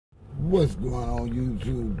What's going on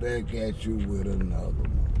YouTube? Back at you with another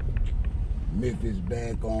one. Memphis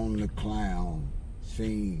back on the clown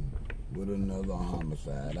scene with another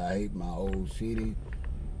homicide. I hate my old city.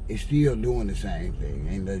 It's still doing the same thing.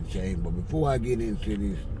 Ain't nothing changed. But before I get into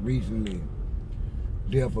this recently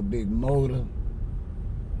death of Big Mota,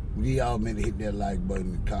 we all meant to hit that like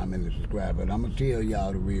button, comment, and subscribe. But I'm going to tell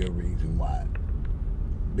y'all the real reason why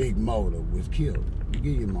Big Mota was killed. Give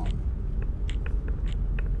you a moment.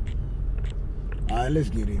 All right, let's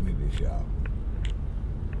get into this, y'all.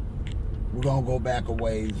 We're going to go back a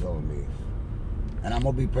ways on this. And I'm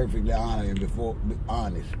going to be perfectly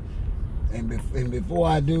honest. And before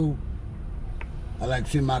I do, I'd like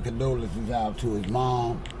to send my condolences out to his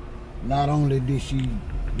mom. Not only did she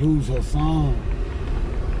lose her son,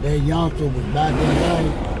 that youngster was about that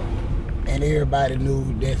life, and everybody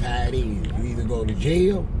knew that's how it is. You either go to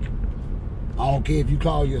jail, I don't care if you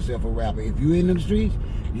call yourself a rapper. If you in them streets,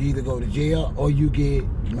 you either go to jail or you get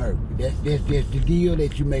murdered. That's the deal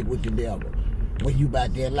that you make with the devil when you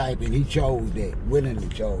about that life, and he chose that, willingly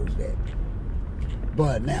chose that.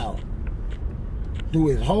 But now, through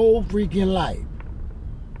his whole freaking life,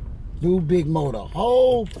 through Big Mota,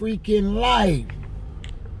 whole freaking life,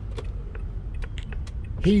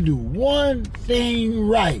 he do one thing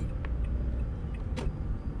right,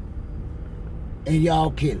 and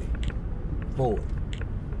y'all kill him for it.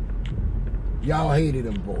 Y'all hated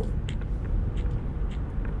him for it.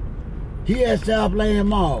 He at Southland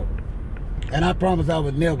Mall, and I promise I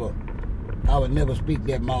would never speak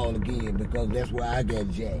that mall again, because that's where I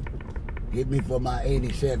got jacked. Hit me for my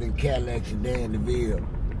 87 Cadillac sedan DeVille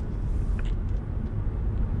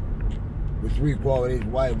with 3/4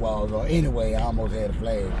 white walls, or anyway, I almost had a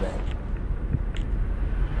flashback.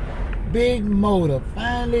 Big Mota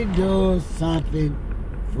finally does something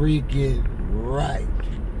freaking right,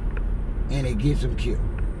 and it gets him killed.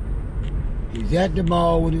 He's at the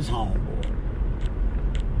mall with his homeboy.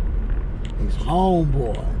 His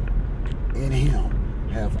homeboy and him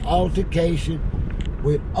have altercation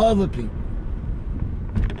with other people.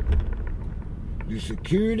 The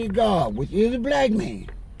security guard, which is a black man,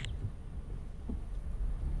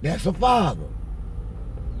 that's a father.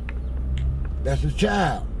 That's a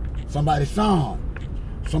child. Somebody's son.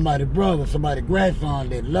 Somebody's brother. Somebody's grandson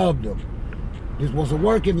that loved him. This was a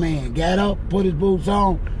working man. Got up, put his boots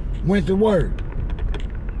on, went to work.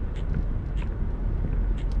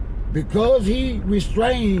 Because he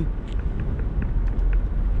restrained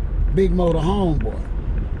Big Mota homeboy,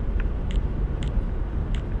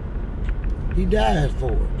 he dies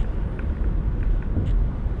for it.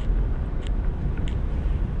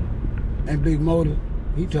 And Big Mota,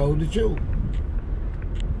 he told the truth.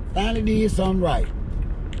 Finally did something right.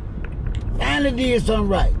 Finally did something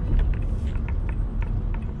right.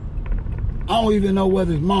 I don't even know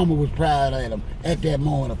whether his mama was proud of him at that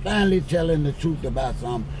moment of finally telling the truth about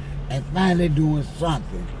something and finally doing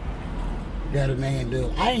something that a man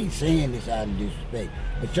does. I ain't saying this out of disrespect,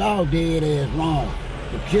 but y'all dead ass wrong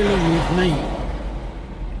for killing this man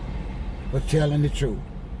for telling the truth.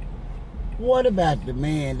 What about the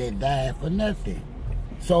man that died for nothing?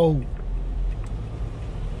 So,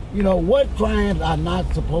 you know, what crimes are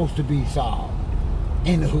not supposed to be solved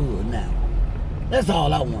in the hood now? That's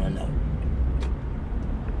all I want to know.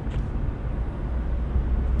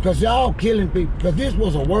 Because y'all killing people. Because this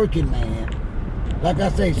was a working man. Like I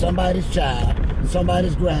say, somebody's child,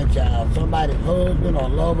 somebody's grandchild, somebody's husband or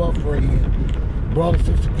lover, friend, brother,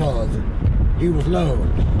 sister, cousin. He was loved.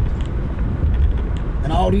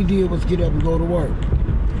 And all he did was get up and go to work.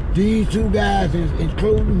 These two guys,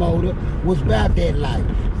 including Mota, was about that life.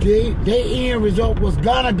 Their end result was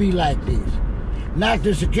gonna be like this. Not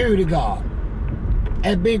the security guard.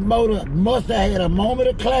 And Big Mota must have had a moment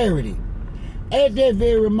of clarity at that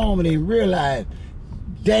very moment and realized,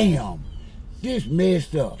 damn, this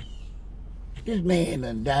messed up. This man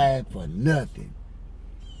done died for nothing.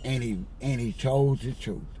 And he chose the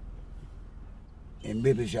truth. And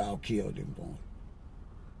Memphis, y'all killed him for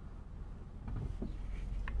it.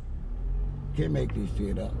 Can't make this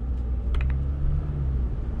shit up.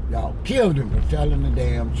 Y'all killed him for telling the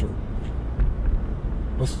damn truth.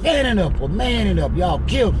 For standing up, for manning up, y'all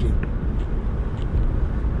killed him.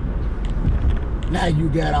 Now you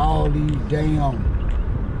got all these damn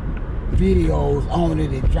videos on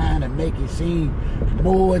it and trying to make it seem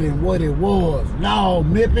more than what it was. No,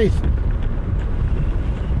 Memphis.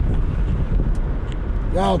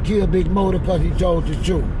 Y'all killed Big Mota because he told the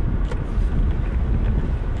truth.